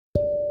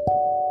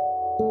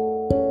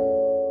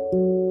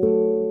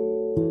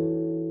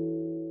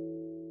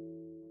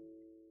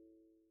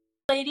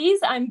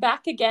I'm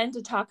back again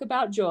to talk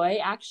about joy.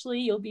 Actually,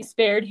 you'll be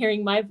spared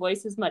hearing my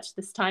voice as much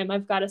this time.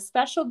 I've got a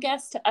special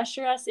guest to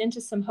usher us into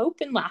some hope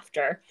and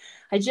laughter.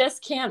 I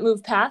just can't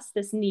move past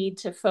this need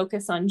to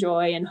focus on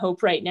joy and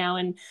hope right now.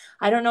 And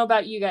I don't know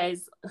about you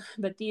guys,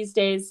 but these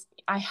days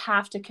I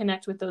have to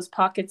connect with those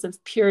pockets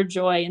of pure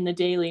joy in the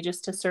daily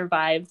just to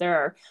survive. There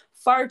are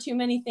far too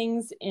many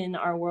things in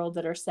our world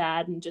that are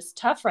sad and just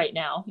tough right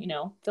now,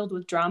 filled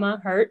with drama,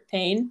 hurt,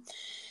 pain.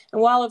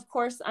 And while, of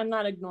course, I'm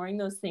not ignoring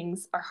those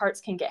things, our hearts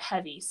can get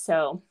heavy.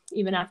 So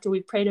even after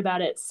we've prayed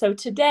about it. So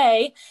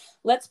today,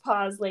 let's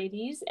pause,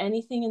 ladies.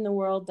 Anything in the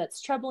world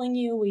that's troubling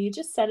you, will you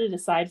just set it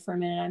aside for a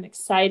minute? I'm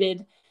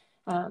excited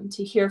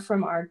to hear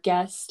from our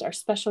guest, our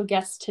special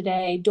guest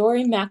today,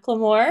 Dory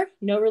McLemore.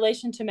 No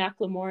relation to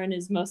Macklemore and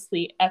his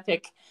mostly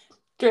epic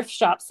thrift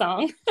shop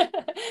song.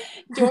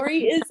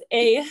 Dory is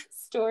a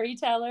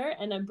storyteller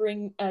and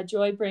a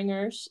joy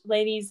bringer.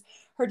 Ladies,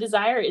 her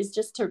desire is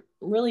just to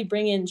really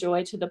bring in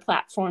joy to the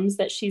platforms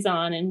that she's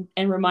on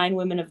and remind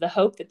women of the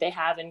hope that they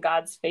have in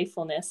God's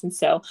faithfulness. And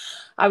so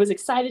I was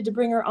excited to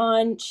bring her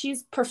on.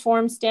 She's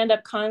performed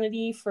stand-up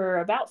comedy for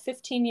about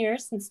 15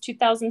 years, since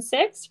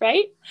 2006,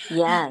 right?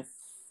 Yes.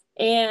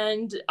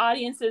 And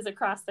audiences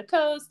across the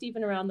coast,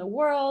 even around the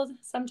world.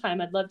 Sometime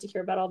I'd love to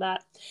hear about all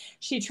that.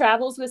 She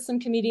travels with some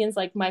comedians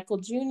like Michael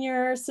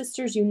Jr.,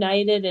 Sisters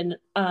United, and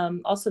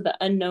also the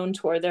Unknown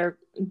Tour.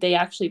 They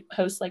actually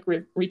host like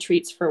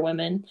retreats for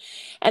women.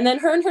 And then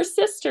her and her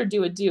sister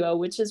do a duo,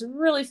 which is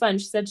really fun.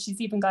 She said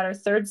she's even got her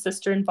third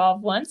sister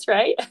involved once,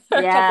 right?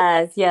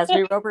 Yes.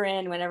 We rope her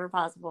in whenever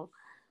possible.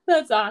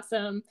 That's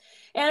awesome.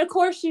 And of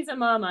course, she's a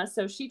mama,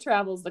 so she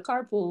travels the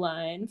carpool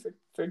line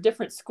for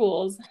different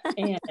schools.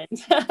 And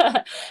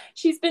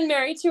she's been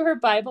married to her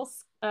Bible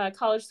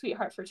college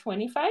sweetheart for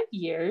 25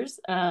 years.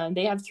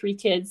 They have 3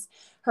 kids.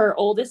 Her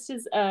oldest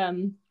is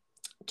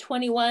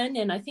 21,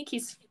 and I think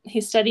he's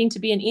studying to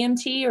be an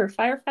EMT or a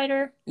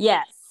firefighter.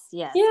 Yes.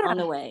 Yeah. On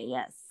the way.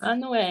 Yes. On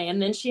the way.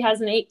 And then she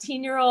has an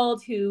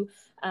 18-year-old who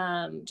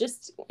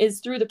just is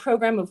through the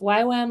program of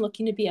YWAM,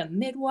 looking to be a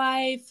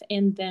midwife.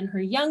 And then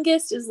her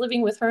youngest is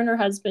living with her and her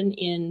husband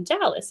in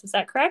Dallas. Is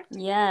that correct?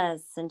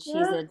 Yes. And she's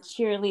a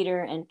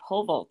cheerleader and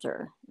pole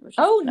vaulter.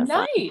 Oh,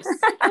 nice.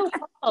 Pole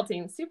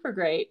vaulting. Super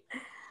great.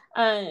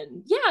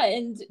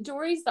 And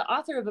Dory's the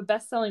author of a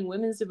best-selling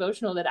women's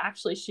devotional that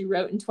actually she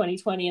wrote in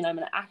 2020, and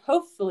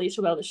hopefully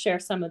she'll be able to share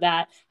some of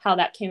that, how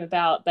that came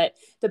about. But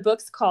the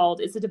book's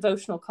it's a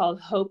devotional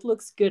called Hope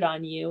Looks Good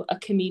on You, a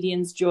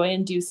comedian's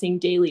joy-inducing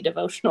daily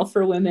devotional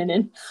for women.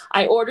 And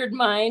I ordered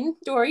mine,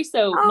 Dory,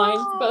 so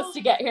mine's supposed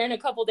to get here in a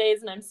couple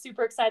days, and I'm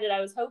super excited.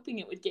 I was hoping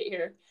it would get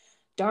here.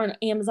 Darn,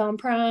 Amazon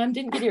Prime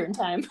didn't get here in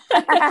time.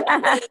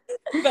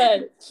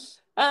 But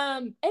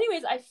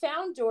anyways, I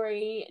found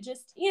Dory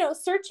just,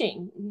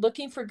 searching,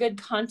 looking for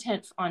good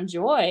content on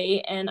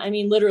joy. And I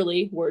mean,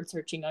 literally word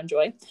searching on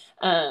joy.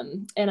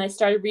 And I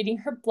started reading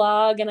her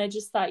blog, and I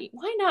just thought,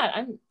 why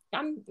not?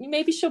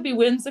 Maybe she'll be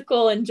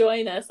whimsical and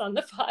join us on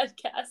the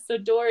podcast. So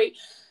Dory,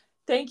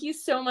 thank you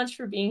so much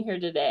for being here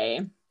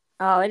today.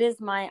 Oh, it is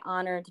my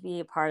honor to be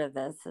a part of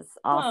this. It's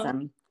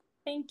awesome.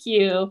 Thank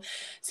you.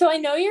 So I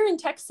know you're in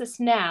Texas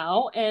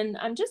now, and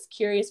I'm just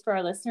curious for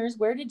our listeners,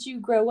 where did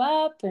you grow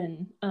up?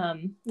 And,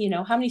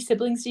 how many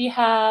siblings do you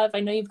have? I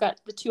know you've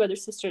got the 2 other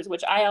sisters,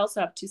 which I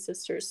also have 2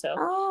 sisters. So.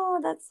 Oh,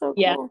 that's so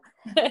cool.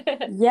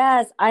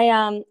 Yes.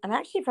 I'm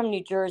actually from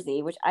New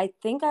Jersey, which I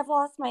think I've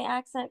lost my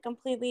accent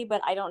completely,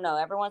 but I don't know.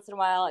 Every once in a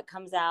while it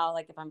comes out,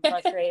 like if I'm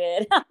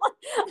frustrated,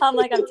 I'm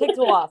ticked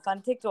off.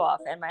 I'm ticked off.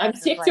 And I'm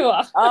ticked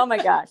off. Oh my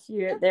gosh.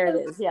 There it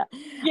is. Yeah.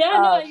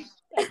 Yeah.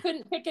 I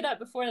couldn't pick it up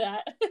before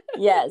that.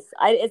 Yes.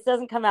 It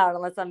doesn't come out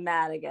unless I'm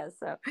mad, I guess.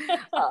 So,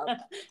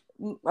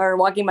 or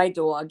walking my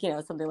dog,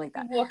 something like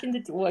that. Walking the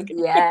dog.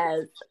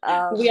 Yes.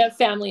 We have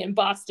family in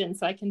Boston,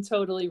 so I can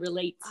totally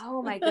relate.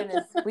 Oh my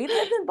goodness. We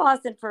lived in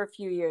Boston for a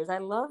few years. I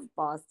love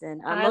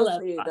Boston.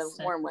 Mostly love Boston.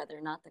 The warm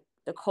weather, not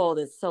the cold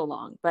is so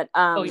long, but,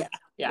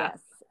 yes,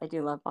 I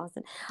do love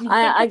Boston.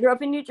 I grew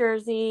up in New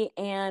Jersey,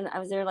 and I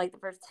was there like the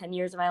first 10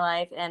 years of my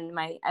life, and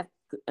I have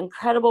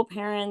incredible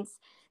parents.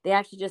 They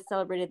actually just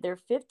celebrated their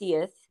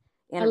 50th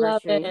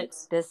anniversary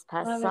this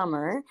past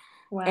summer.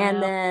 Wow.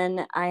 And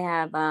then I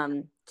have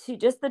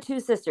just the 2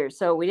 sisters.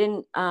 So we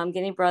didn't get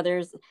any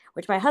brothers,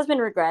 which my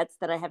husband regrets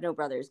that I have no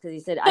brothers, because he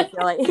said, I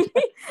feel like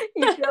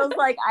he feels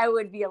like I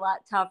would be a lot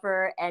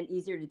tougher and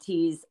easier to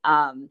tease.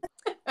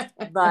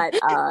 But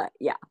I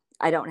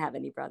don't have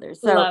any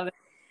brothers. So love it.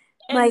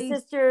 My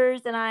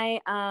sisters and I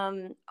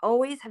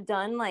always have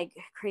done like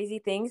crazy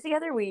things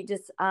together. We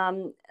just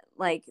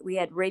we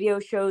had radio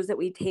shows that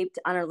we taped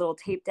on our little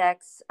tape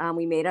decks.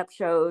 We made up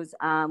shows.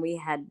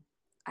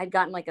 I'd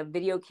gotten like a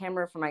video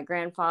camera from my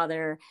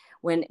grandfather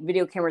when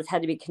video cameras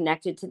had to be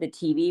connected to the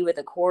TV with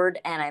a cord,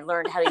 and I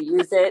learned how to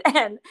use it.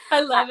 And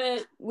I love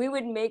it. We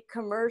would make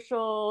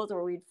commercials,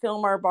 or we'd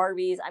film our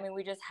Barbies. I mean,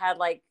 we just had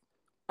like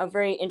a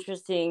very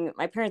interesting,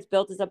 my parents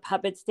built as a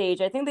puppet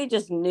stage. I think they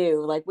just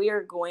knew like we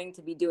are going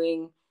to be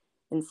doing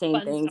insane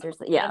things. Or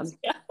yeah.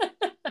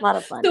 lot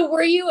of fun. So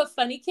were you a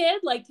funny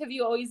kid? Like, have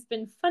you always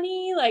been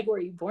funny? Like, were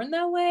you born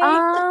that way?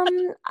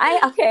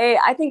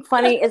 I think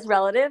funny is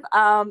relative.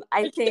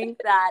 I think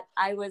that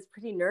I was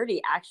pretty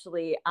nerdy,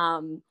 actually.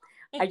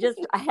 I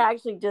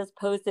actually just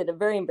posted a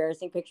very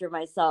embarrassing picture of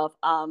myself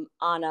on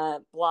a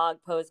blog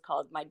post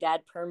called "My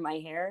Dad Permed My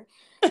Hair,"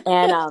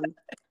 and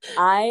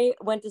I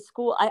went to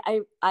school.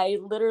 I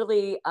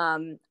literally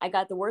I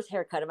got the worst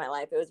haircut of my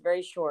life. It was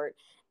very short,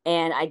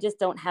 and I just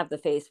don't have the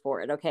face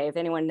for it. Okay, if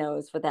anyone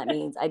knows what that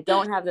means, I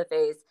don't have the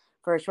face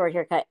for a short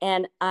haircut,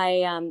 and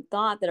I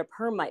thought that a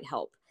perm might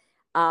help.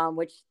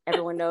 Which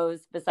everyone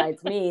knows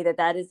besides me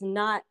that is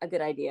not a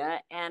good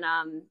idea. And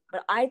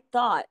but I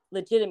thought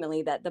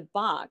legitimately that the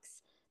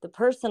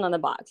person on the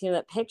box,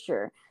 that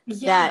picture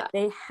that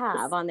they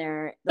have on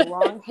there, the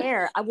long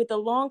hair with the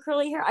long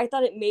curly hair, I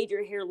thought it made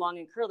your hair long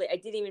and curly. I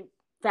didn't even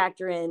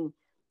factor in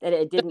that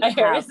it didn't. My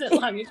hair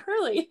isn't long and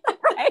curly.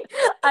 Right?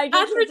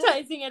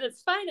 Advertising at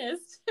its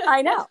finest.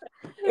 I know,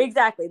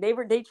 exactly.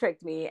 They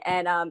tricked me,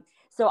 and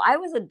so I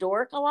was a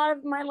dork a lot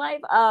of my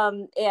life.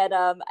 And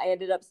I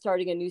ended up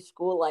starting a new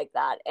school like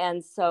that.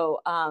 And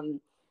so,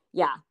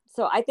 yeah.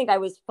 So I think I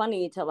was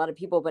funny to a lot of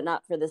people, but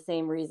not for the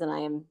same reason I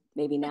am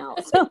maybe now.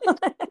 So.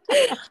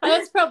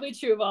 That's probably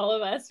true of all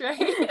of us, right?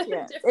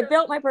 Yeah. It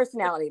built my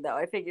personality, though.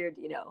 I figured,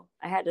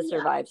 I had to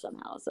survive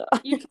somehow. So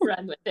you can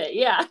run with it.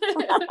 Yeah.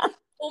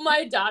 Well,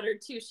 my daughter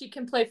too, she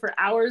can play for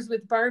hours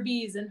with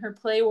Barbies, and her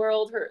play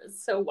world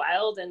is so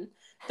wild. And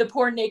the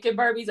poor naked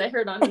Barbies, I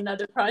heard on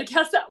another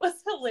podcast, that was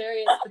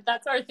hilarious. But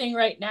that's our thing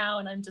right now.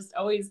 And I'm just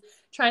always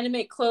trying to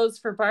make clothes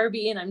for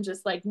Barbie, and I'm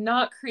just like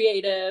not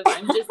creative.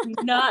 I'm just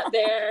not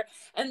there.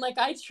 And like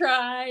I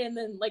try, and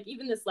then like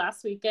even this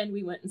last weekend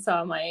we went and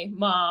saw my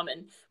mom,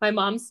 and my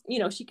mom's,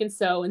 she can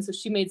sew, and so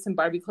she made some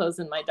Barbie clothes,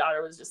 and my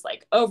daughter was just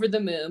like over the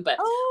moon. But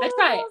I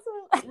try.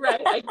 Awesome.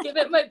 Right. I give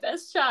it my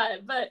best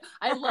shot. But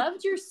I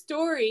loved your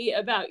story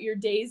about your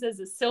days as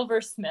a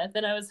silversmith.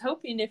 And I was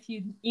hoping if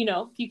you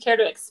care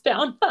to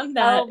expound on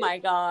that. Oh my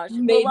gosh.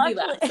 Made me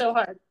laugh so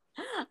hard.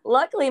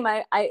 Luckily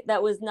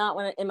that was not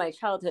in my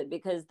childhood,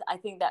 because I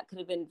think that could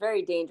have been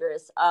very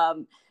dangerous.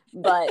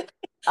 But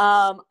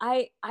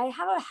I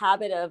have a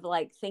habit of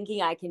like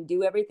thinking I can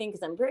do everything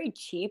because I'm very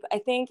cheap, I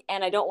think,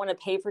 and I don't want to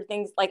pay for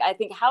things. Like I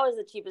think, how is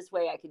the cheapest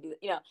way I could do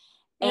it?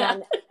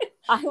 And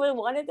I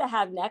wanted to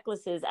have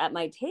necklaces at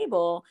my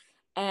table,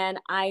 and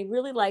I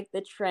really liked the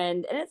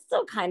trend, and it's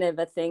still kind of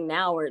a thing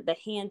now, where the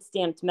hand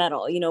stamped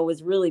metal,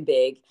 was really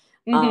big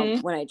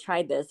when I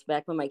tried this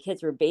back when my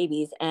kids were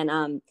babies,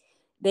 and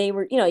they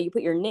were, you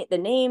put the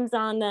names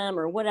on them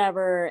or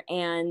whatever,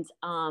 and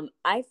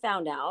I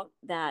found out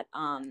that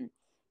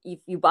if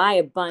you buy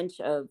a bunch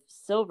of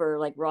silver,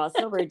 like raw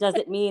silver, it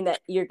doesn't mean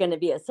that you're going to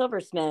be a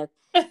silversmith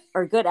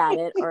or good at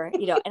it, or,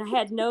 and I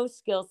had no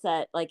skill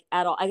set like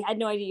at all. I had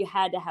no idea you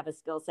had to have a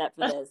skill set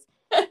for this.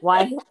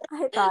 Why?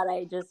 I thought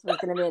I just was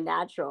going to be a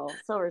natural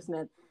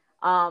silversmith.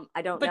 I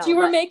don't know. But you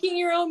were making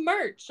your own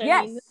merch.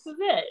 I mean, this is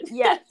it.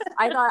 Yes.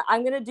 I thought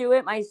I'm going to do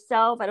it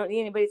myself. I don't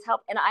need anybody's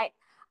help. And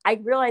I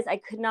realized I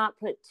could not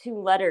put two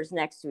letters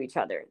next to each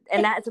other.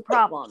 And that's a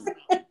problem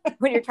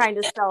when you're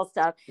trying to spell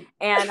stuff.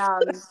 And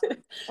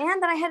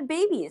that I had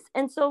babies.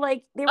 And so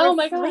like they were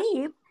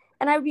asleep,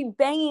 and I would be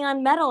banging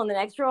on metal in the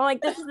next room. I'm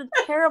like, this is a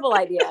terrible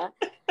idea.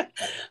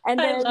 And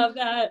then I love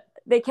that.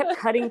 They kept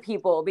cutting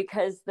people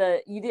because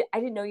I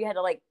didn't know you had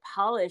to like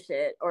polish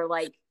it or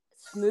like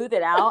smooth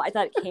it out. I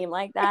thought it came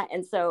like that.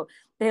 And so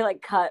they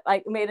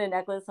made a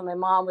necklace, and my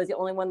mom was the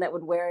only one that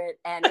would wear it,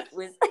 and it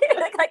was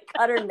like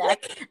cut her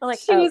neck. I'm like,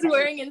 she was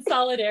wearing in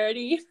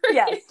solidarity.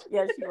 Yes,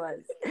 she was.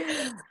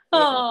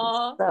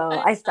 Oh,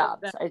 so I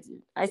stopped.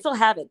 I still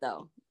have it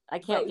though. I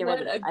can't get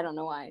rid of it. I don't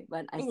know why,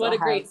 but I still have. What a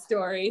great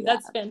story. Yeah.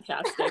 That's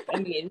fantastic. I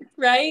mean,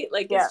 right?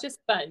 Like it's just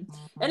fun.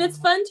 And it's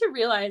fun to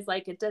realize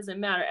like it doesn't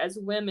matter as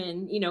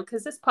women,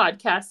 because this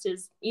podcast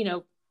is,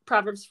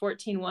 Proverbs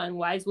 14:1,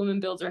 wise woman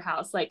builds her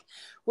house. Like,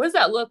 what does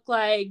that look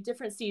like?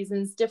 Different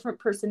seasons, different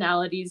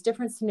personalities,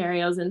 different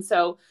scenarios. And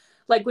so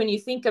like when you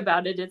think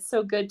about it, it's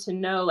so good to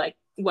know like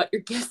what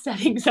your gift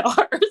settings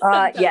are.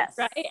 Yes.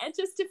 Right. And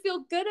just to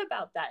feel good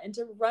about that and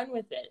to run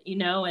with it,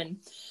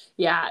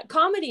 and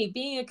comedy,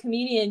 being a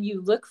comedian,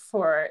 you look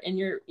for, and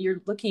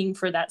you're looking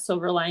for that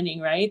silver lining,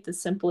 right? The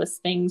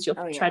simplest things, you'll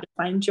try to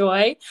find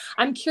joy.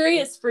 I'm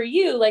curious for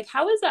you, like,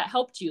 how has that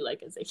helped you,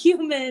 like as a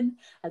human,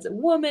 as a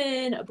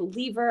woman, a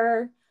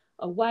believer,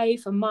 a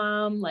wife, a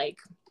mom? Like,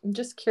 I'm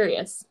just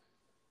curious.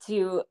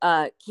 To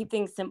keep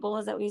things simple,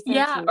 is that what you said?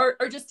 Yeah,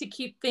 or just to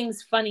keep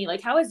things funny.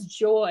 Like, how is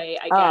joy,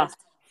 I guess,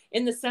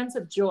 in the sense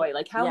of joy,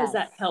 like how has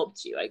that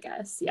helped you, I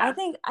guess? Yeah. I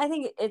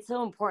think it's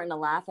so important to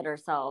laugh at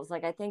ourselves.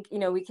 Like, I think,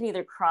 we can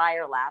either cry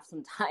or laugh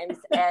sometimes.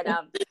 And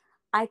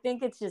I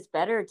think it's just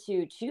better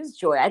to choose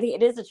joy. I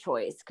think it is a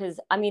choice because,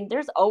 I mean,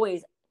 there's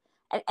always,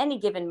 at any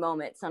given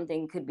moment,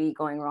 something could be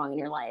going wrong in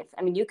your life.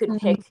 I mean, you could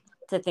pick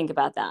to think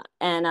about that.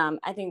 And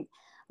I think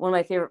one of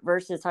my favorite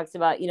verses talks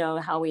about,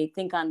 how we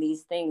think on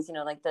these things,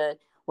 like the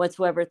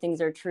whatsoever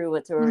things are true,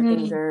 whatsoever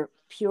things are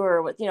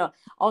pure,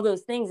 all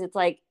those things. It's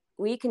like,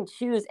 we can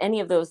choose any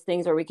of those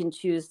things, or we can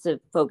choose to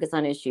focus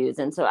on issues.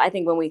 And so I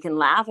think when we can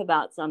laugh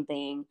about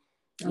something,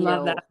 you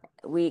know, that.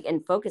 We can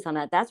focus on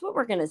that. That's what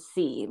we're going to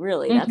see.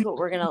 Really. Mm-hmm. That's what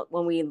we're going to,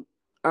 when we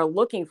are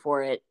looking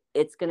for it,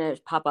 it's going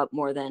to pop up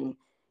more than,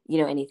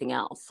 you know, anything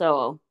else.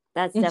 So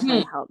that's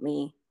definitely helped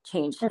me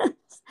change the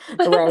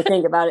way I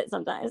think about it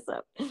sometimes.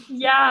 So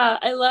yeah,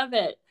 I love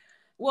it.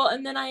 Well,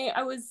 and then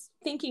I was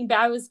thinking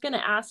back, I was going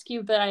to ask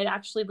you, but I'd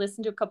actually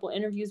listened to a couple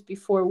interviews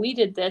before we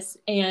did this.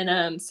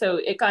 And so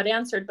it got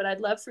answered, but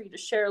I'd love for you to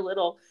share a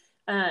little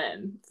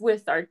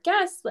with our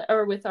guests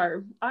or with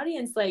our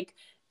audience. Like,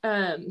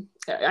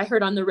 I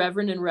heard on the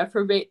Reverend and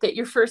Reprobate that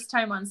your first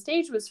time on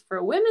stage was for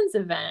a women's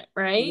event,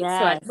 right?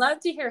 Yes. So I'd love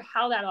to hear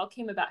how that all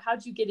came about.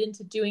 How'd you get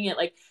into doing it?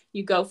 Like,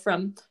 you go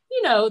from,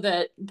 you know,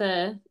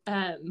 the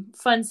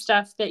fun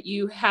stuff that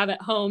you have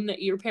at home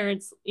that your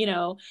parents, you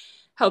know,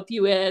 help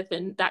you with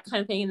and that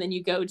kind of thing. And then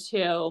you go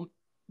to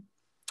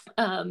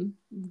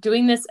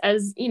doing this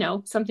as, you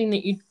know, something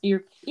that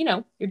you're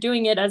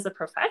doing it as a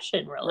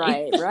profession,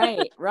 really.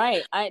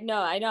 Right. I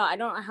know. I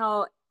don't know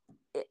how,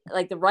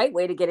 like, the right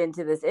way to get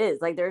into this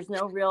is. Like, there's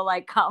no real,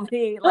 like,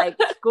 comedy, like,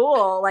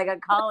 school, like a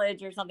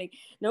college or something.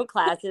 No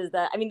classes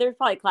that, I mean, there's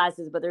probably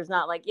classes, but there's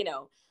not, like, you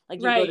know, like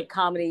you go to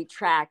comedy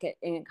track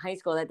in high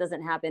school. That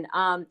doesn't happen.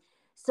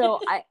 So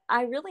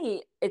I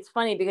really, it's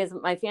funny because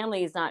my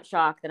family is not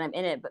shocked that I'm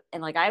in it, but,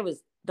 and like, I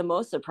was the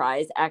most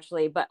surprised,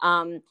 actually. But,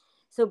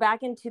 so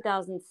back in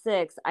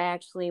 2006, I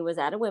actually was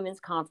at a women's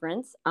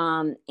conference,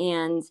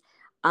 and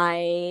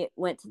I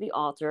went to the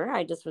altar.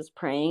 I just was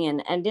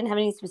praying and didn't have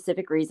any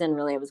specific reason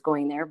really I was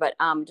going there, but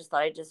just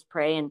thought I'd just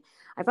pray. And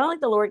I felt like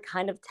the Lord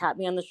kind of tapped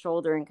me on the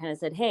shoulder and kind of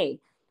said, hey,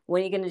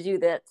 when are you going to do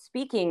that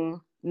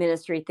speaking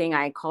ministry thing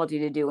I called you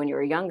to do when you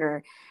were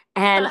younger?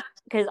 And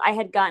because I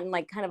had gotten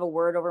like kind of a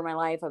word over my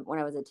life when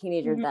I was a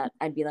teenager that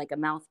I'd be like a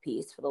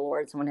mouthpiece for the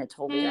Lord. Someone had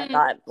told me that. I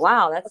thought,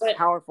 wow, that's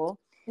powerful.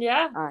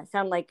 Yeah.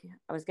 Sound like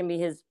I was going to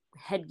be his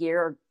headgear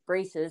or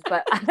braces,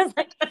 but I was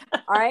like,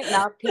 all right,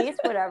 mouthpiece,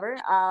 whatever.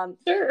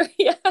 Sure.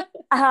 Yeah.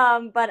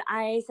 But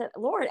I said,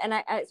 Lord, and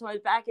so I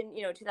was back in,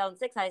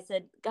 2006, I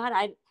said, God,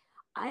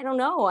 I don't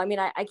know. I mean,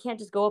 I can't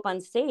just go up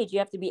on stage. You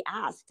have to be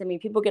asked. I mean,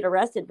 people get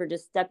arrested for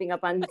just stepping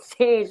up on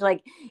stage.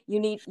 Like, you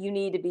need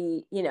to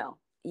be,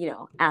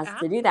 asked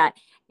to do that.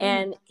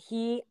 And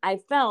I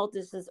felt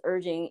this is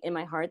urging in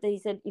my heart that he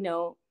said,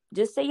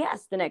 just say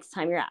yes the next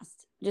time you're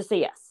asked. Just say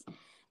yes.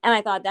 And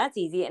I thought, that's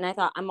easy. And I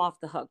thought, I'm off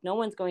the hook. No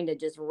one's going to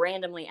just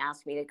randomly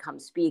ask me to come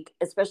speak,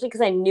 especially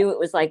because I knew it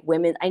was like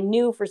women. I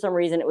knew for some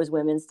reason it was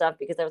women's stuff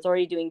because I was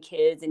already doing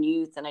kids and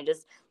youth. And I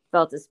just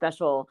felt a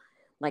special,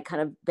 like, kind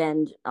of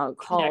bend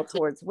call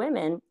towards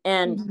women.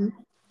 And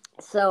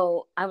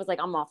so I was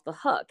like, I'm off the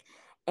hook.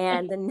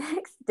 And the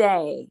next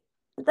day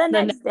at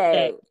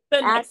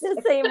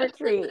the same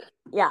retreat.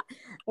 Yeah.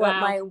 Wow.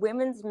 My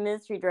women's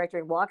ministry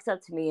director walks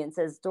up to me and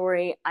says,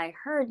 Dory, I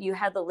heard you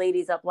had the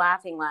ladies up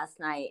laughing last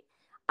night.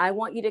 I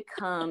want you to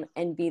come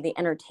and be the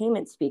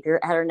entertainment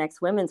speaker at our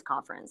next women's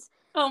conference.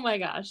 Oh my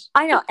gosh.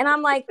 I know. And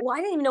I'm like, well,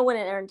 I didn't even know what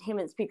an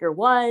entertainment speaker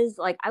was.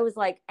 Like, I was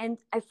like, and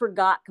I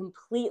forgot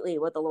completely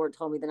what the Lord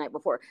told me the night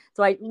before.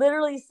 So I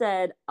literally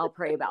said, I'll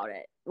pray about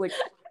it, which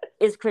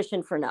is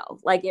Christian for no.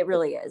 Like, it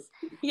really is.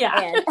 Yeah.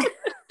 And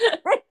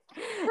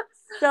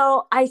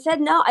so I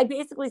said no. I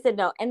basically said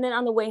no. And then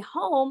on the way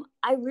home,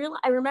 I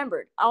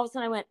remembered. All of a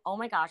sudden I went, oh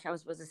my gosh, I was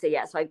supposed to say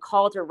yes. So I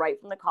called her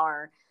right from the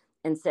car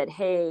and said,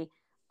 hey,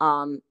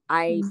 I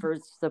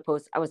was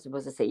supposed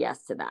to say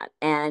yes to that.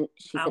 And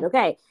she said,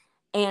 okay.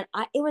 And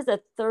it was a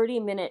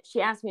 30-minute,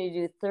 she asked me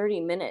to do 30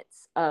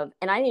 minutes of,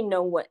 and I didn't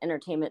know what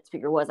entertainment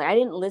speaker was. Like, I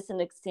didn't listen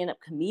to stand-up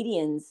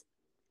comedians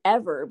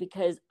ever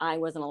because I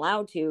wasn't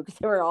allowed to, because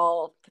they were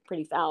all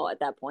pretty foul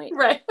at that point.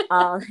 Right.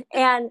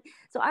 And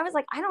so I was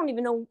like, I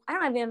don't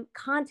have any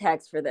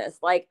context for this.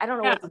 Like, I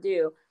don't know what to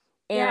do.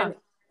 And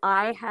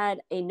I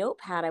had a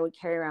notepad I would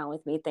carry around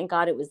with me. Thank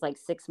God it was like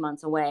 6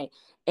 months away.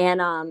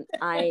 And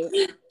I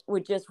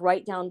would just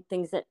write down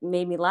things that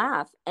made me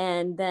laugh.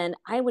 And then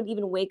I would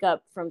even wake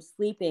up from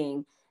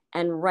sleeping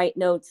and write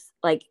notes,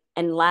 like,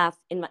 and laugh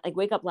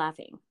wake up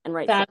laughing and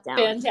write stuff down.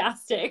 That's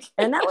fantastic.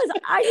 And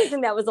I just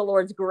think that was the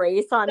Lord's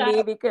grace on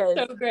me, because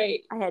so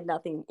great. I had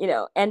nothing,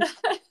 and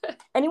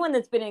anyone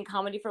that's been in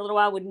comedy for a little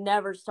while would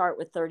never start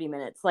with 30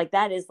 minutes. Like,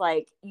 that is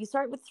like, you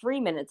start with 3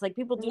 minutes. Like,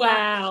 people do.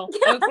 Wow.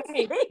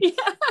 Okay.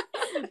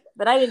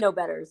 But I didn't know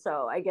better.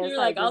 So I guess you're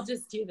like, I'll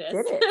just do this.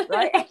 Did it,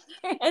 right?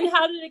 And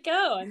how did it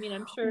go? I mean,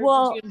 I'm sure, did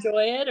you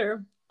enjoy it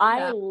or?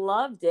 I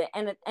loved it.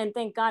 And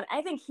thank God,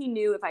 I think he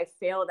knew if I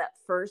failed that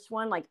first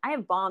one, like, I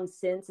have bombed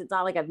since. It's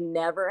not like I've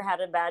never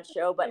had a bad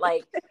show, but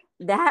like,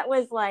 that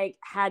was like,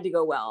 had to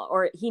go well,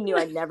 or he knew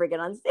I'd never get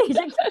on stage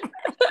again.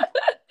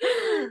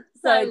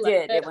 So it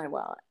did. It went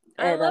well.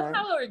 I love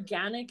how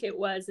organic it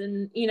was.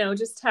 And,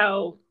 just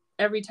how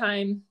every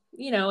time,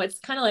 it's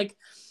kind of like,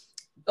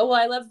 Oh,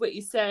 well, I love what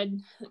you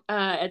said.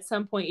 At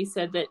some point you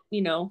said that,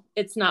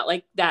 it's not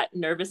like that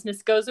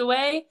nervousness goes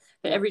away,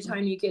 but every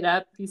time you get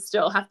up, you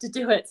still have to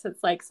do it. So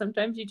it's like,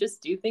 sometimes you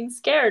just do things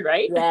scared,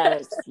 right?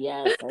 Yes,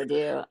 I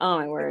do. Oh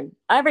my word.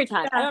 Every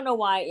time. I don't know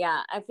why.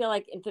 Yeah. I feel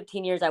like in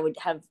 15 years, I would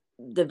have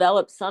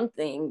developed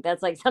something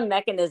that's like some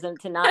mechanism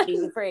to not be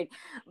afraid.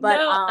 But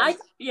no, I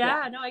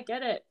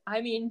get it.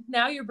 I mean,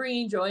 now you're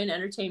bringing joy and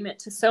entertainment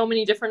to so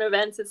many different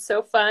events. It's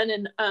so fun.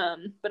 And,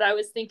 but I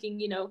was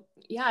thinking,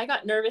 I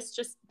got nervous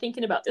just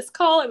thinking about this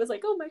call. I was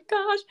like, oh my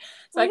gosh.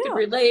 So I could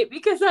relate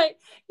because I've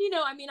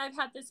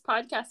had this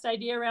podcast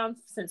idea around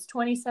since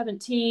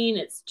 2017.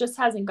 It's just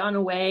hasn't gone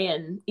away.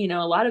 And,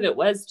 a lot of it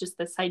was just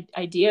this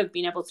idea of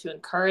being able to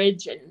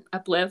encourage and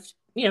uplift,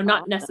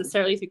 not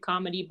necessarily through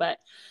comedy,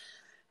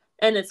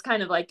 and it's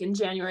kind of like in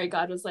January,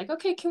 God was like,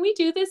 okay, can we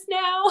do this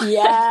now?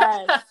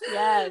 Yes.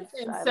 And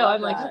so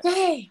I'm like,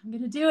 okay, I'm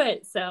going to do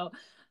it. So,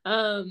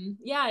 and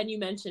you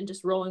mentioned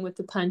just rolling with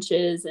the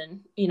punches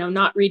and,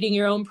 not reading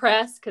your own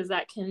press, because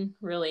that can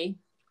really,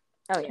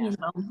 so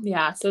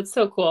it's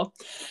so cool.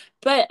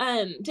 But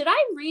did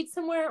I read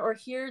somewhere or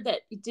hear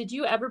that, did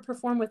you ever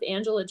perform with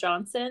Angela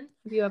Johnson?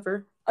 Have you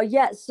ever?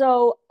 Yeah.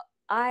 So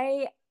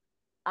I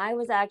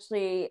was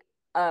actually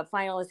a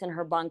finalist in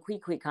her Bon Qui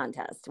Qui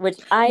contest, which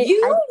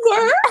You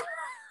were?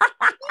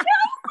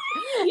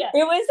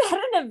 It was at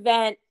an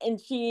event, and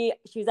she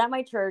was at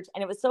my church,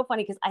 and it was so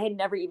funny because I had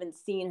never even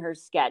seen her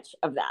sketch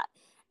of that.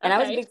 And I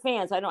was a big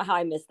fan, so I don't know how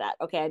I missed that.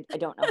 Okay, I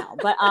don't know how.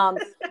 But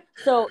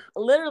so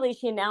literally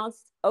she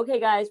announced, okay,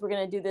 guys, we're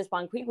going to do this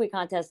Bon Qui Qui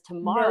contest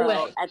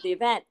tomorrow at the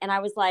event. And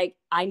I was like,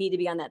 I need to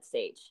be on that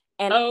stage.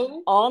 And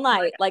all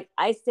night, like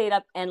I stayed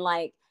up and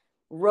like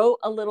wrote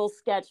a little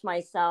sketch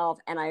myself,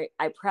 and I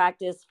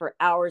practiced for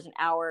hours and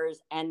hours,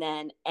 and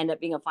then ended up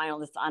being a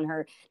finalist on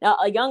her. Now,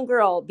 a young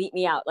girl beat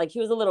me out. Like, she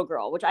was a little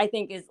girl, which I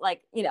think is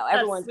like,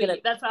 everyone's going to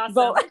That's awesome.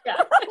 vote. Yeah.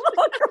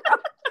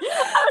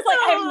 I was like,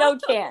 I have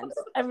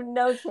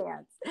no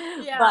chance.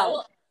 Yeah.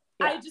 But,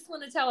 I just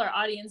want to tell our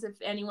audience, if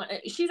anyone,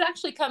 she's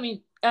actually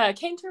coming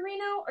to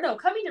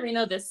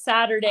Reno this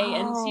Saturday,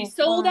 and she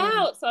sold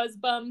out. So I was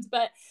bummed.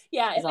 But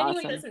yeah, if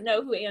anyone doesn't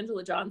know who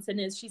Angela Johnson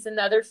is, she's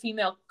another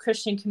female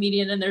Christian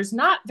comedian, and there's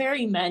not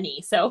very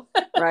many. So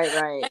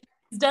right.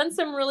 She's done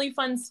some really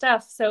fun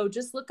stuff. So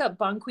just look up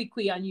Bon Qui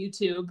Qui on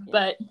YouTube.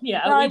 But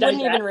I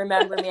wouldn't even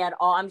remember me at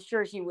all. I'm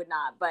sure she would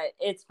not, but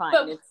it's fine.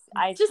 But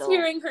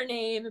hearing her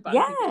name,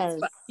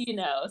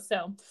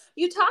 So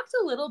you talked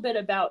a little bit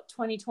about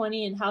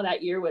 2020 and how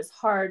that year was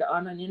hard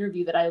on an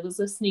interview that I was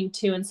listening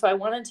to. And so I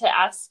wanted to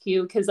ask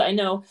you, because I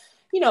know,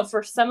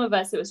 for some of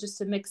us, it was just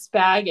a mixed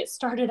bag. It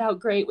started out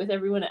great with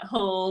everyone at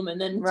home,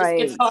 and then just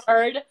gets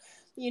hard.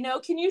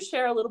 Can you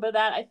share a little bit of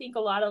that? I think a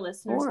lot of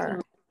listeners can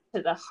relate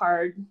to the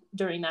hard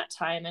during that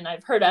time. And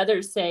I've heard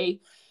others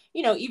say,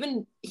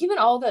 even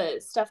all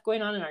the stuff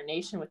going on in our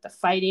nation with the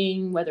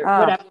fighting,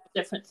 whatever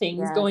different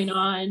things going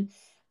on.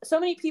 So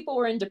many people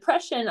were in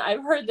depression.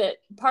 I've heard that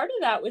part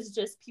of that was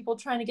just people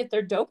trying to get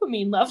their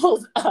dopamine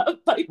levels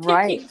up by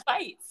picking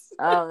fights.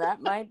 Oh,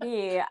 that might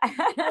be.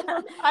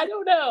 I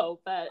don't know,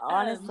 but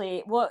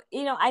honestly,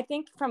 I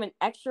think from an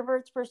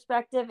extrovert's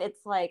perspective,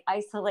 it's like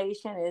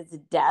isolation is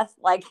death.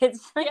 Like,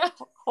 it's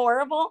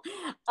horrible.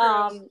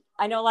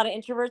 I know a lot of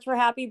introverts were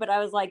happy, but I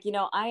was like,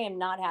 I am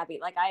not happy.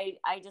 Like,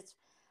 I just.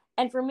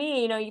 And for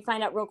me, you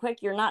find out real quick,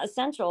 you're not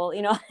essential, so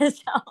I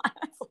was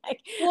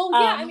like,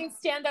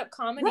 stand-up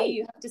comedy,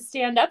 you have to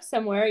stand up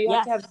somewhere. You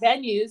have to have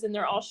venues, and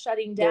they're all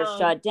shutting down. They're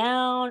shut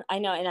down. I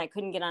know. And I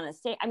couldn't get on a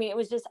stage. I mean, it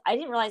was just, I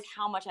didn't realize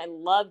how much I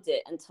loved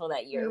it until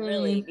that year,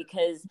 really,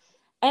 because,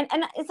 and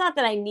it's not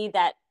that I need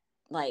that,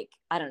 like,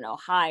 I don't know,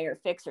 high or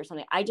fix or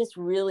something. I just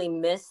really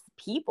miss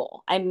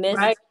people. I miss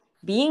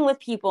being with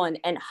people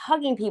and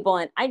hugging people.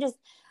 And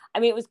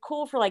it was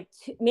cool for like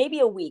maybe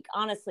a week.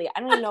 Honestly, I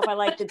don't even know if I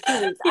liked the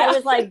 2 weeks. I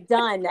was like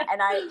done,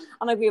 and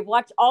I'm like, we've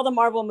watched all the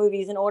Marvel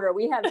movies in order.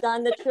 We have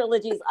done the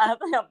trilogies of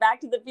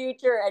Back to the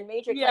Future and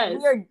Matrix. Like,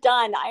 we are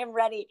done. I am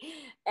ready.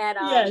 And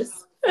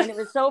and it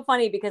was so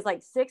funny because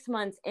like 6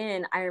 months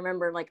in, I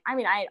remember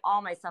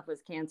all my stuff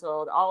was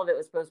canceled. All of it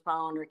was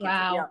postponed or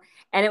canceled.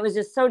 And it was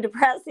just so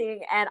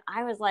depressing. And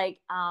I was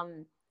like,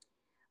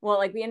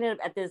 we ended up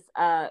at this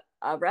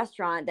a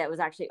restaurant that was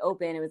actually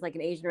open. It was like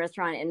an Asian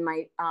restaurant, and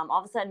my all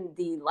of a sudden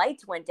the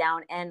lights went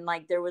down, and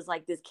like there was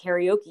like this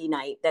karaoke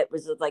night that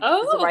was like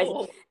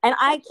surprising. And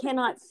I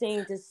cannot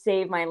sing to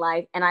save my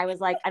life, and I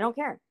was like, I don't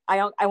care. I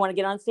want to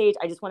get on stage.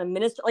 I just want to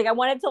minister. Like, I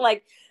wanted to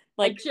like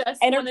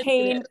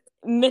entertain,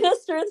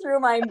 minister through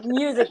my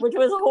music, which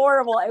was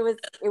horrible. It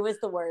was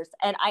the worst.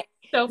 And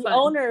the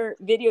owner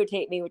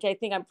videotaped me, which I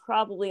think I'm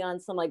probably on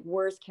some like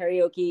worst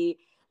karaoke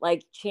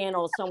like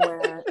channel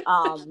somewhere.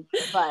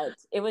 But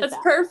it was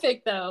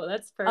perfect though.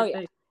 That's perfect. Oh,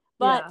 yeah.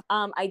 But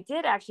I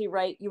did actually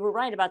write, you were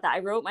right about that. I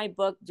wrote my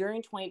book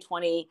during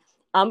 2020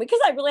 because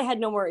I really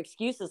had no more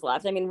excuses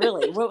left. I mean,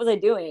 really, what was I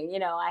doing?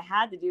 I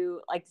had to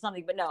do like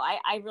something, but no,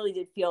 I really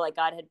did feel like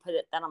God had put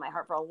that on my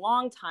heart for a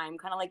long time,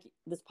 kind of like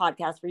this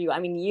podcast for you. I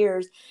mean,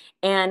 years.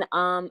 And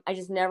I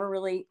just never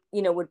really,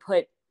 would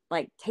put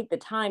like take the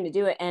time to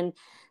do it. And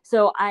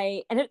so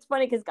and it's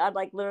funny because God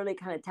like literally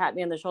kind of tapped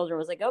me on the shoulder and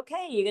was like,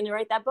 okay, you're going to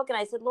write that book. And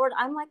I said, Lord,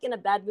 I'm like in a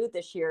bad mood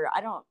this year.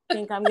 I don't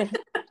think I'm going to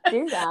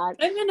do that.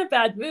 I'm in a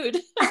bad mood.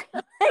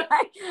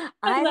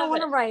 I don't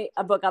want to write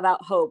a book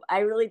about hope. I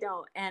really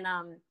don't. And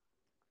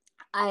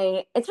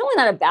it's really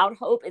not about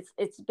hope.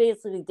 It's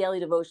basically daily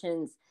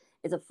devotions.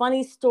 It's a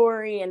funny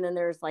story. And then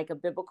there's like a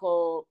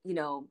biblical,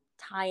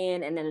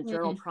 tie-in and then a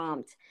journal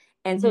prompt.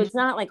 And so it's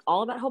not like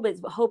all about hope.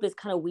 Hope is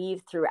kind of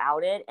weaved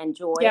throughout it, and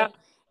joy. Yeah.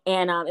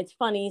 And it's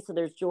funny. So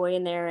there's joy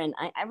in there. And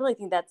I really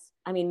think that's,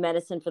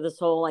 medicine for the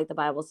soul. Like the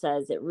Bible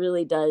says, it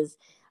really does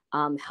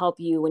help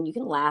you when you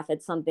can laugh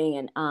at something.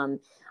 And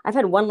I've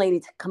had one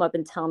lady come up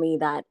and tell me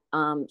that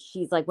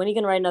she's like, when are you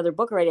going to write another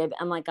book already?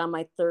 I'm like on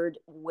my third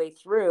way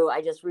through.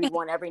 I just read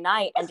one every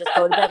night and just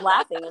go to bed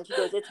laughing. And she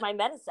goes, it's my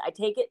medicine. I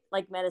take it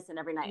like medicine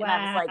every night. Wow. And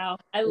I was like,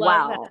 I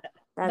love that.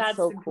 That's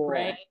so cool.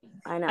 Great.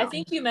 I know. I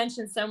think you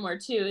mentioned somewhere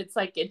too, it's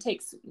like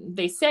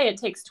they say it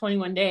takes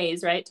 21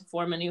 days, right, to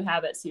form a new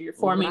habit. So you're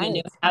forming a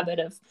new habit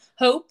of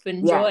hope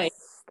and joy.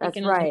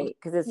 That's right.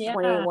 Because it's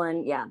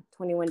 21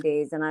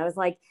 days. And I was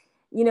like,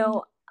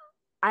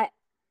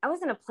 I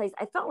was in a place,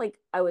 I felt like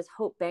I was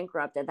hope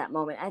bankrupt at that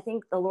moment. I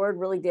think the Lord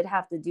really did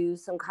have to do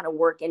some kind of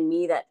work in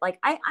me that like,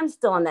 I'm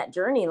still on that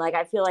journey. Like,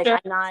 I feel like I'm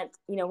not,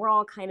 we're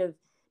all kind of,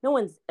 no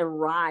one's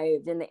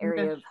arrived in the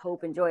area of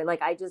hope and joy.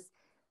 Like, I just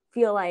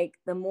feel like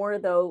the more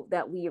though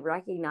that we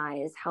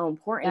recognize how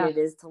important it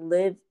is to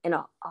live in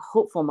a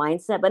hopeful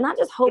mindset, but not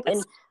just hope in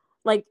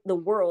like the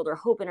world or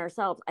hope in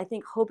ourselves. I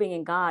think hoping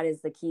in God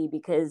is the key,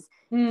 because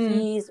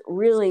he's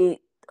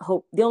really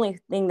hope, the only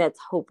thing that's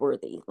hope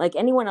worthy. Like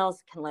anyone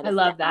else can let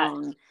us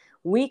down.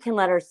 We can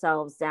let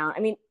ourselves down. I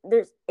mean,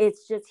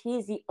 it's just,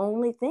 he's the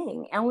only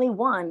thing, only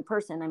one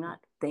person,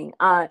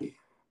 the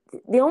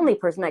only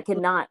person that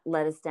could not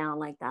let us down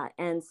like that.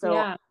 And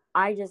so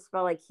I just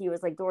felt like he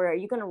was like, Dori, are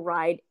you going to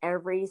ride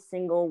every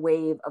single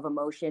wave of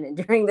emotion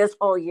during this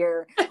whole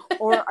year?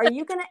 Or are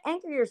you going to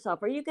anchor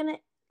yourself? Are you going to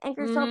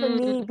anchor yourself in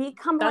me,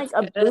 become like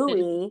a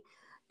buoy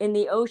in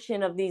the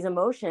ocean of these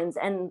emotions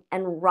and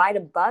ride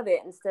above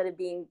it instead of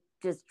being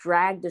just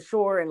dragged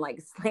ashore and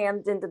like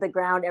slammed into the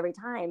ground every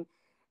time?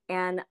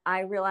 And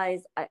I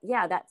realized,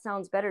 that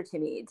sounds better to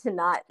me, to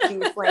not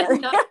be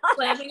slammed. Not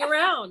slamming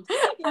around.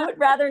 I would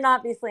rather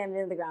not be slammed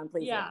into the ground,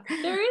 please. Yeah.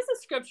 There is a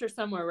scripture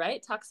somewhere, right?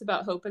 It talks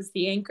about hope as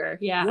the anchor.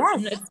 Yeah.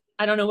 Yes.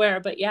 I don't know where,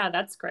 but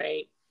that's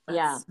great.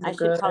 I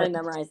should probably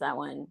memorize that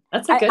one.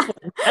 That's a good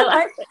one. I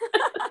like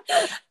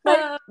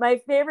it.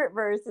 My favorite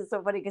verse is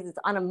so funny because it's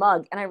on a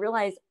mug. And I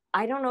realized,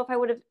 I don't know if I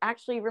would have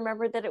actually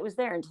remembered that it was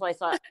there until I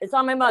saw it. It's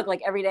on my mug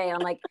like every day. And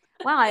I'm like,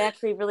 wow, I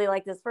actually really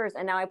like this verse.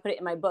 And now I put it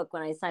in my book.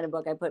 When I sign a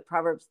book, I put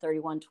Proverbs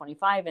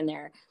 31:25 in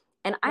there.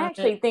 And I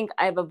actually think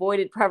I've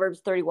avoided Proverbs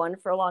 31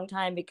 for a long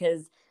time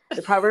because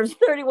the Proverbs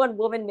 31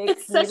 woman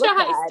makes me look bad. It's such a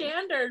high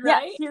standard,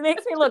 right? Yeah, she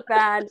makes me look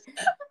bad.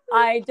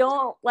 I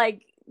don't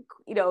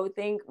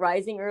think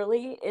rising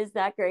early is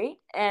that great.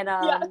 And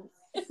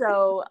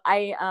so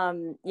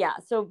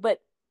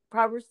but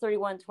Proverbs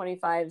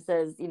 31:25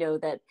 says,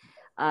 that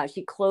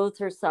she clothes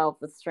herself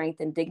with strength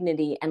and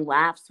dignity and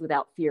laughs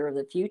without fear of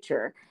the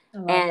future.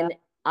 And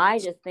I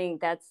just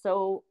think that's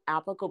so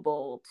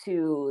applicable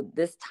to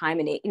this time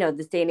and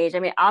this day and age. I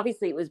mean,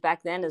 obviously it was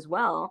back then as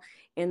well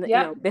in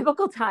the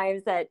biblical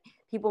times that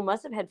people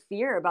must have had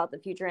fear about the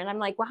future. And I'm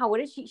like, wow, what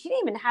is she didn't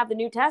even have the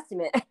New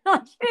Testament.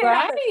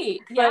 Right.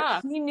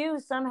 But she knew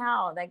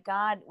somehow that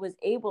God was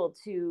able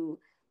to,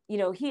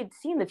 he had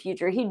seen the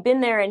future. He'd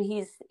been there, and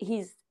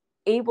he's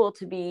able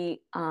to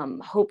be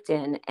hoped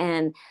in.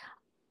 And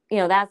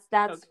that's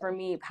okay. For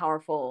me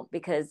powerful,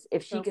 because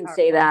if she can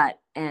say that,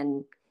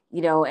 and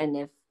and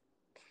if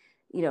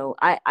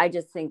I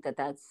just think that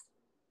that's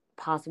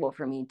possible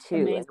for me too.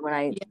 Amazing. And when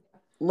I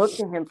look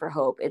to him for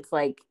hope, it's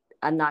like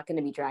I'm not going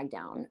to be dragged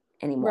down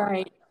anymore.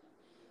 Right.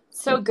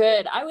 So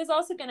good. I was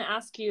also going to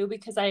ask you,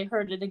 because I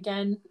heard it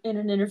again in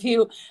an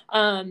interview,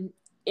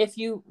 if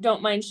you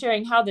don't mind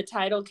sharing how the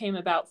title came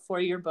about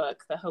for your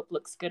book, The Hope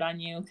Looks Good on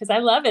You, because I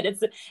love it.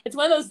 It's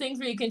one of those things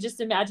where you can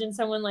just imagine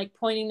someone like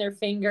pointing their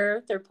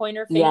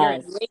pointer finger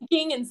and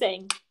winking and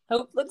saying,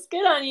 hope looks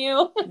good on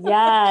you.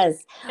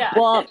 Yes.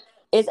 Well,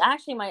 it's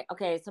actually my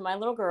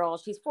little girl,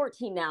 she's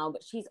 14 now,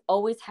 but she's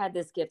always had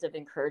this gift of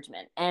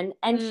encouragement, and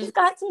she's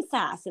got some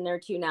sass in there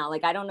too now.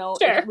 Like, I don't know.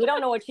 Sure. We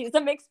don't know what she's a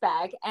mixed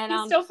bag. And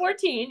she's still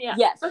 14. Yeah.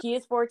 Yes, she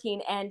is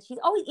 14. And she's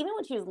always, even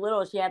when she was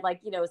little, she had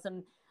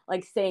some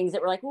like sayings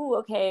that were like, ooh,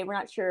 okay, we're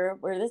not sure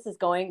where this is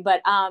going.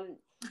 But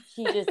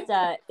she just,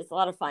 it's a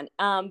lot of fun.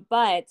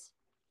 But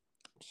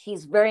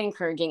she's very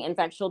encouraging. In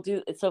fact,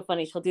 it's so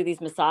funny. She'll do these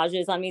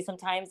massages on me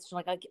sometimes. She's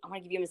like, I want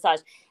to give you a massage.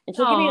 And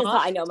she'll give me a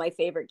massage. I know, my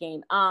favorite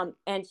game.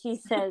 And she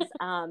says,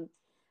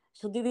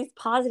 she'll do these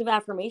positive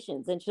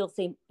affirmations, and she'll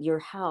say, your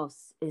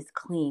house is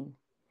clean.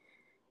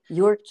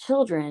 Your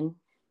children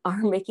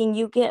are making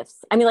you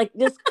gifts. I mean, like,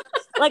 just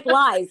like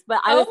lies,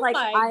 but I was like,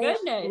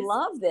 I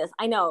love this.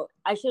 I know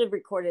I should have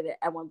recorded it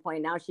at one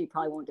point. Now she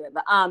probably won't do it.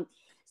 But,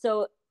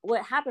 so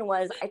what happened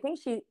was, I think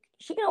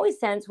she can always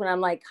sense when I'm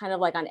like kind of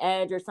like on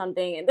edge or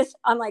something. And this,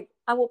 I'm like,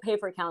 I will pay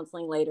for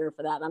counseling later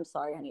for that. I'm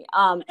sorry, honey.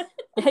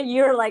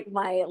 You're like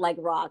my like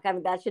rock. I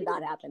mean, that should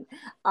not happen.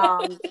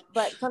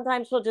 But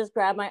sometimes she'll just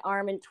grab my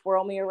arm and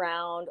twirl me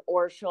around,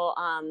 or she'll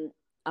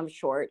I'm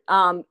short.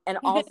 And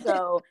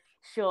also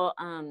she'll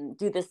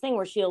do this thing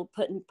where she'll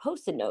put in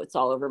Post-it notes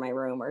all over my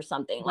room or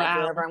something, like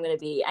wherever I'm going to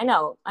be. I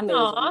know, amazing.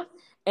 Aww.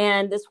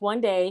 And this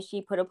one day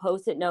she put a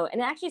Post-it note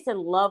and it actually said,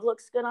 "Love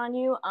looks good on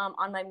you,"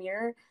 on my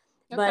mirror.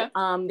 Okay.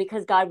 But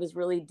because God was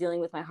really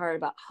dealing with my heart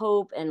about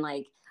hope, and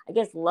like, I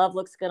guess "Love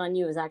Looks Good on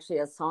You" is actually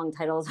a song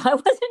title, so I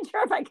wasn't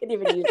sure if I could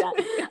even use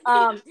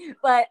that.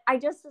 But I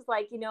just was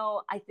like,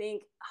 I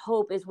think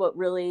hope is what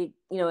really,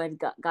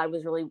 and God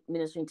was really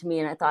ministering to me.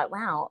 And I thought,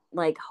 wow,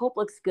 like hope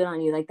looks good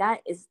on you. Like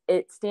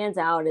it stands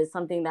out as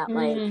something that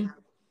like,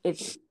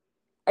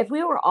 if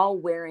we were all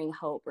wearing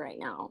hope right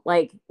now,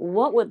 like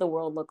what would the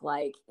world look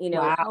like?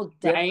 How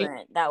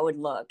different that would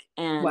look.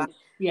 And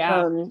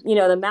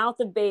the mouth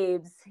of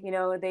babes,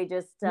 they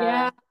just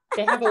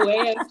they have a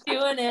way of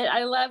doing it.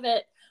 I love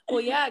it.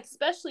 Well,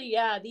 especially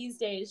these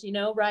days,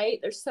 right?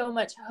 There's so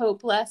much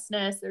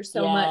hopelessness. There's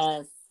so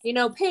much,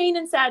 pain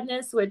and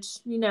sadness, which,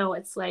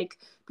 it's like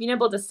being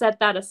able to set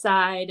that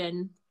aside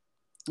and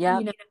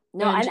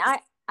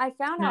I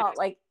found out,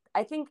 like,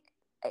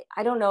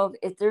 I don't know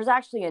if there's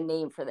actually a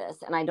name for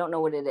this, and I don't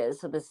know what it is.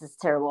 So this is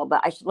terrible,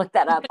 but I should look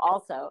that up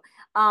also.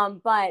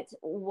 But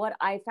what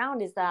I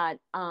found is that,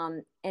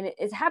 and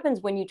it happens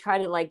when you try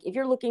to, like, if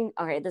you're looking,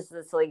 okay, this is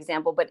a silly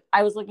example, but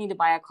I was looking to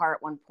buy a car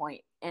at one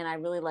point and I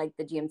really liked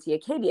the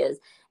GMC Acadias,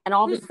 and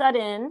all of a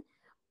sudden,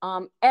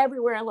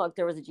 everywhere I looked,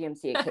 there was a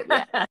GMC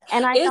Acadia.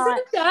 And I thought,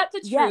 that the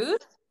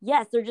truth?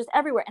 Yes, they're just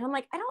everywhere. And I'm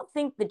like, I don't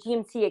think the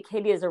GMC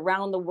Acadias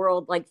around the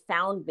world like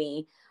found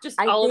me. Just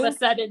all of a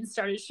sudden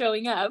started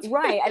showing up.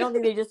 Right. I don't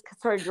think they just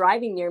started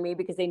driving near me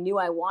because they knew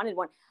I wanted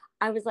one.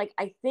 I was like,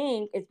 I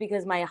think it's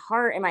because my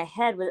heart and my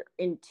head were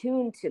in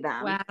tune to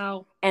them.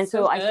 Wow. And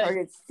so I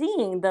started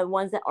seeing the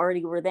ones that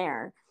already were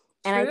there.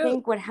 And I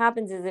think what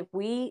happens is if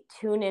we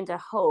tune into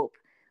hope,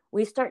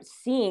 we start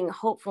seeing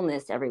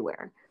hopefulness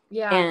everywhere.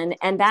 Yeah.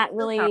 And that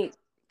really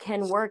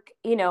can work,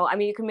 you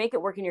can make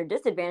it work in your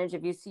disadvantage.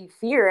 If you see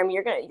fear,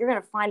 you're going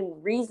to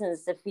find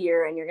reasons to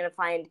fear, and you're going to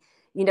find,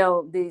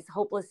 these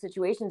hopeless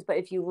situations. But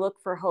if you look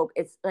for hope,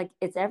 it's like,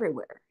 it's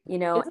everywhere,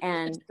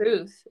 and the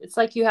truth. It's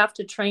like you have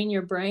to train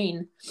your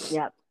brain.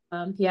 Yep.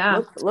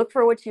 Look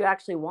for what you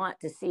actually want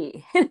to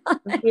see.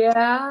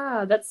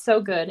 Yeah, that's so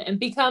good. And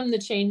become the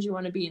change you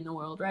want to be in the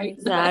world, right?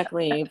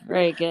 Exactly.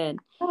 Very good.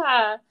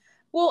 Yeah.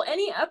 Well,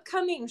 any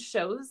upcoming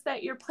shows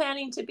that you're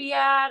planning to be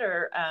at,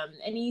 or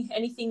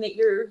anything that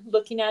you're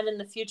looking at in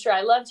the future?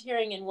 I loved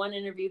hearing in one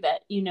interview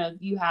that,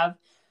 you have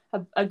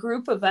a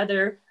group of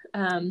other,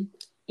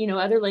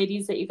 other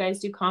ladies that you guys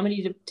do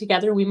comedy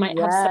together. We might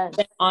have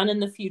something on in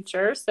the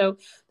future. So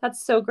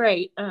that's so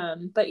great.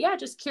 But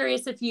just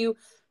curious if you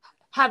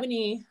have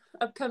any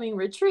upcoming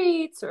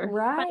retreats or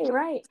right.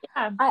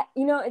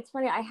 It's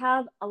funny, I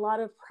have a lot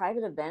of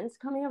private events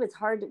coming up. It's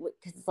hard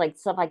because it's like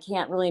stuff I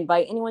can't really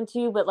invite anyone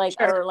to, but like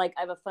or like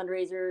I have a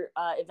fundraiser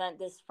event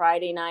this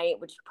Friday night,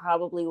 which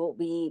probably will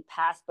be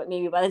past, but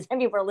maybe by the time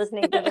people are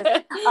listening to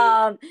this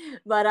I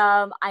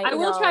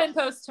will try and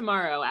post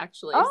tomorrow,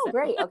 actually.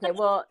 Great. Okay,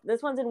 well,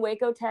 this one's in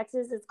Waco,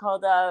 Texas. It's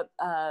called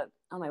oh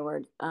my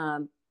word,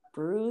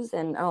 Bruise,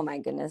 and oh my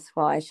goodness,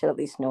 well, I should at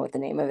least know what the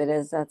name of it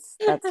is. That's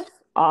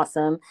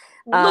awesome.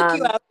 Look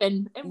you up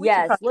and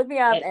look me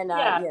up and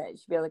you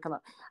should be able to come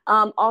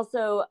up.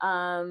 Also,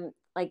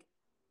 like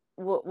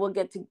we'll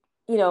get to,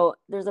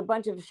 there's a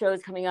bunch of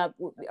shows coming up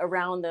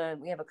around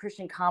we have a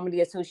Christian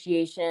Comedy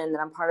Association that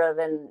I'm part of,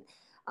 and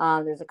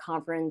there's a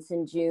conference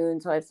in June,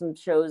 so I have some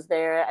shows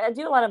there. I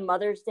do a lot of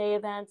Mother's Day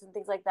events and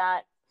things like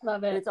that.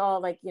 Love it. But it's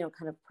all like,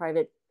 kind of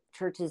private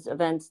churches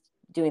events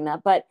doing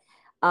that. But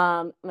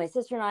my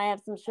sister and I have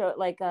some show,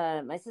 like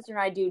my sister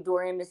and I do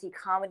Dorian Missy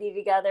comedy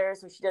together.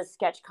 So she does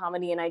sketch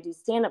comedy and I do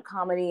stand-up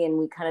comedy, and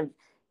we kind of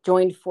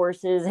joined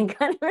forces and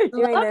kind of are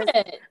doing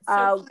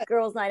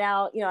girls night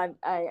out.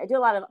 I do a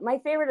lot of my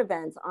favorite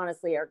events,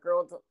 honestly, are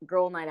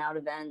girl night out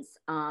events,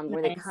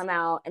 where they come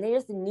out and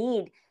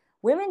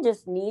women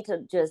just need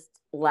to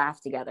just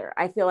laugh together.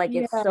 I feel like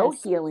it's so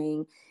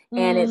healing.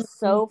 And it's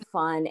so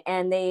fun,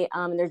 and they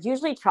there's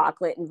usually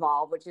chocolate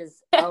involved, which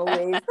is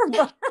always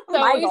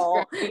my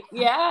goal.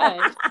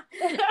 Yeah.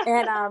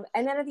 And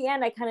then at the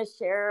end, I kind of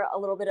share a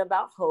little bit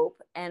about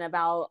hope and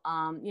about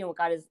what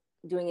God is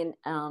doing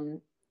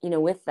in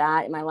with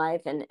that in my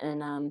life, and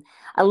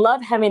I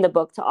love having the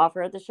book to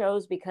offer at the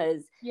shows,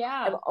 because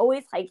I've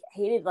always like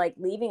hated like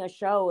leaving a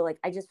show. Like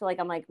I just feel like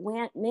I'm like,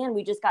 man,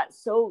 we just got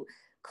so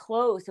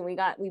close and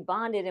we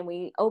bonded and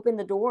we opened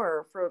the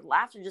door for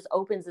laughter. Just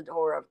opens the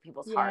door of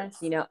people's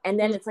hearts, and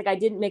then it's like I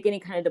didn't make any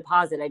kind of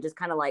deposit. I just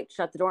kind of like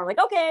shut the door. I'm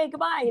like, okay,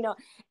 goodbye,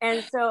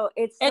 and so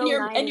it's and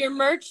so and your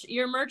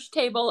merch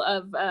table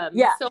of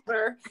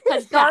silver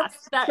has sharp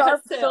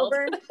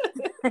silver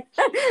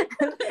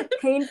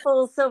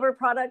painful silver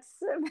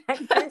products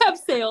have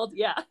sailed.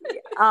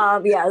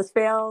 It's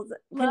failed.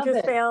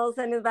 Pinterest fails,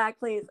 send it back,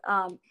 please.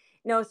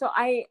 No, so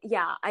I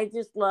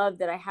just love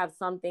that I have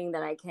something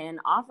that I can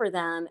offer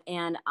them,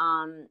 and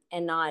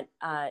not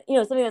something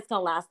that's going to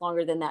last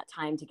longer than that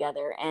time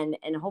together, and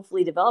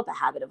hopefully develop a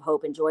habit of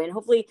hope and joy, and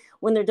hopefully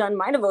when they're done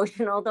my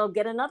devotional, they'll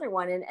get another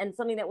one, and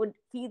something that would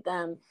feed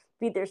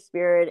their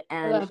spirit,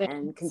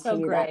 and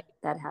continue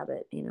that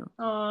habit,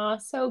 Oh,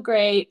 so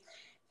great.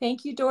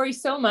 Thank you, Dory,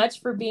 so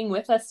much for being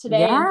with us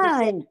today,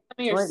 and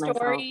for your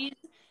stories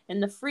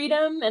and the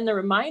freedom and the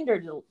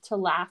reminder to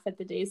laugh at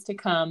the days to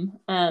come.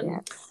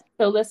 Yes.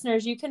 So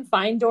listeners, you can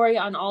find Dory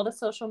on all the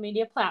social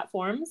media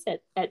platforms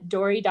at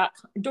Dory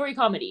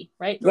Comedy,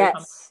 right? Dory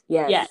yes.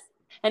 Comedy. Yes.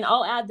 And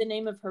I'll add the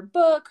name of her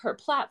book, her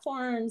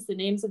platforms, the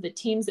names of the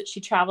teams that she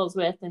travels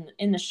with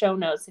in the show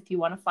notes if you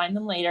want to find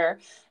them later.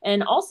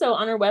 And also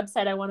on her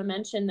website, I want to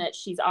mention that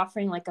she's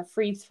offering like a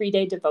free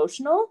 3-day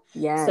devotional.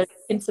 Yes. So you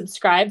can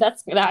subscribe.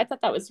 I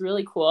thought that was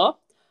really cool.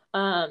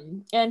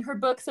 And her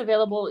book's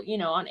available,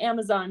 on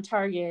Amazon,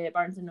 Target,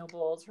 Barnes and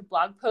Nobles. Her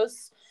blog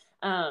posts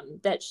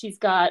that she's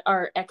got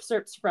are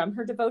excerpts from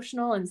her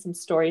devotional and some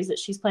stories that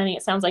she's planning.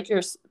 It sounds like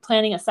you're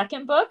planning a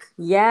second book.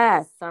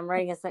 Yes, I'm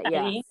writing a second.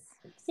 Yes.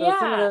 So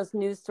some of those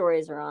news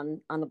stories are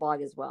on the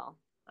blog as well.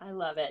 I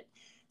love it.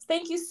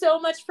 Thank you so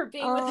much for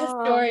being with us,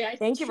 Dory.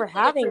 Thank you for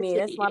having me.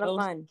 That's a lot of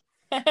fun.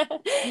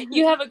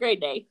 You have a great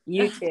day.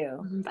 You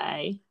too.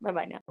 Bye.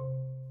 Bye-bye now.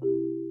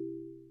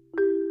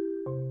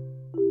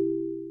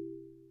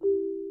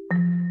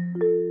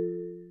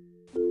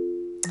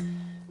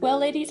 Well,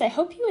 ladies, I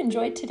hope you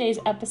enjoyed today's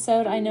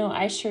episode. I know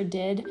I sure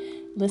did,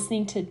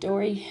 listening to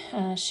Dory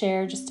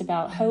share just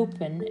about hope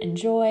and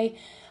joy.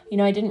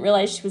 I didn't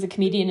realize she was a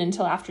comedian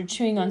until after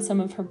chewing on some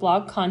of her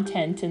blog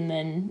content, and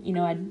then,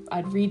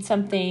 I'd read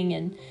something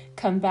and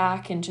come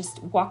back and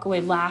just walk away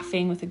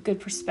laughing with a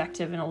good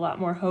perspective and a lot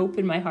more hope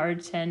in my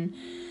heart. And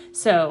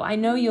so I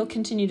know you'll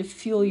continue to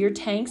fuel your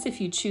tanks if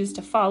you choose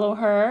to follow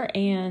her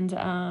and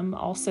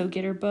also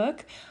get her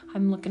book.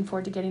 I'm looking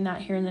forward to getting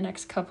that here in the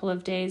next couple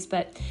of days.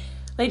 But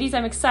ladies,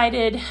 I'm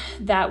excited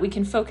that we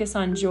can focus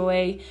on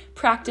joy,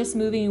 practice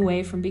moving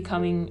away from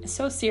becoming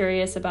so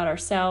serious about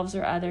ourselves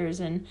or others,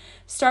 and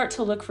start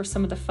to look for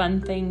some of the fun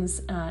things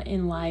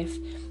in life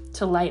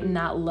to lighten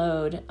that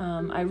load.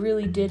 I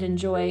really did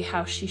enjoy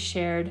how she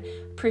shared,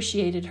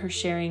 appreciated her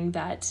sharing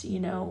that,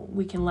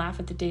 we can laugh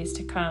at the days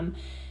to come.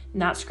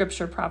 And that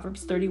scripture,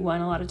 Proverbs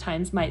 31, a lot of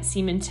times might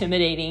seem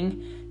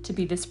intimidating to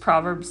be this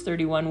Proverbs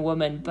 31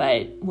 woman,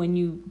 but when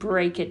you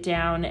break it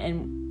down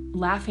and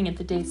laughing at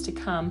the days to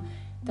come,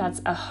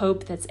 that's a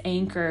hope that's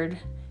anchored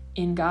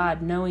in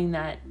God, knowing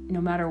that no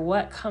matter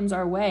what comes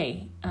our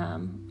way,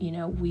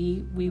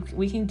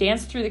 we can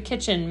dance through the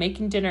kitchen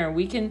making dinner.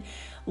 We can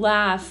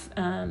laugh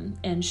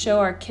and show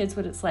our kids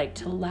what it's like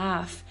to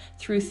laugh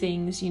through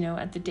things,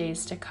 at the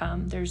days to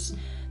come. There's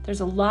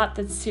a lot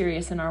that's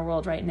serious in our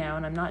world right now,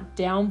 and I'm not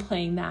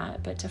downplaying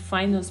that, but to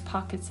find those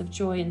pockets of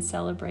joy and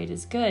celebrate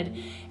is good.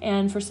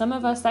 And for some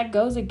of us, that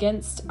goes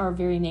against our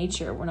very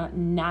nature. We're not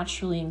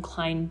naturally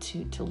inclined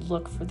to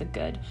look for the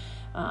good.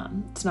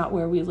 It's not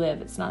where we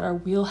live. It's not our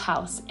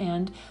wheelhouse,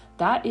 and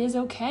that is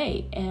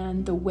okay.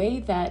 And the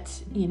way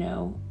that,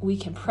 we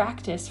can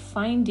practice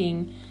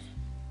finding,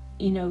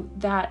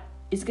 that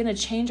is going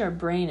to change our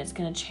brain. It's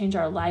going to change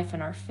our life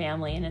and our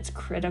family. And it's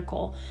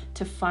critical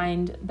to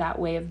find that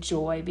way of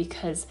joy,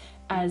 because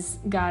as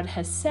God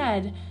has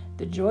said,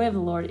 the joy of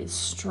the Lord is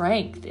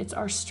strength. It's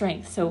our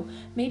strength. So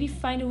maybe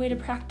find a way to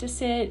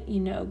practice it,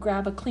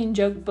 grab a clean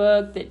joke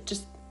book that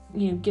just,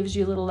 gives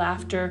you a little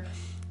laughter.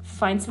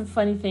 Find some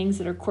funny things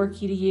that are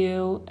quirky to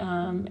you,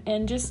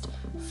 and just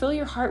fill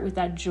your heart with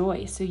that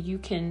joy so you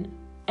can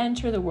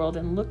enter the world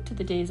and look to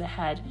the days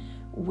ahead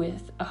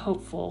with a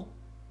hopeful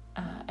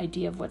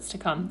idea of what's to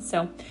come.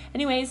 So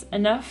anyways,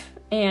 enough,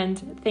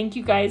 and thank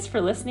you guys for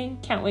listening.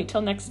 Can't wait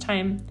till next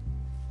time.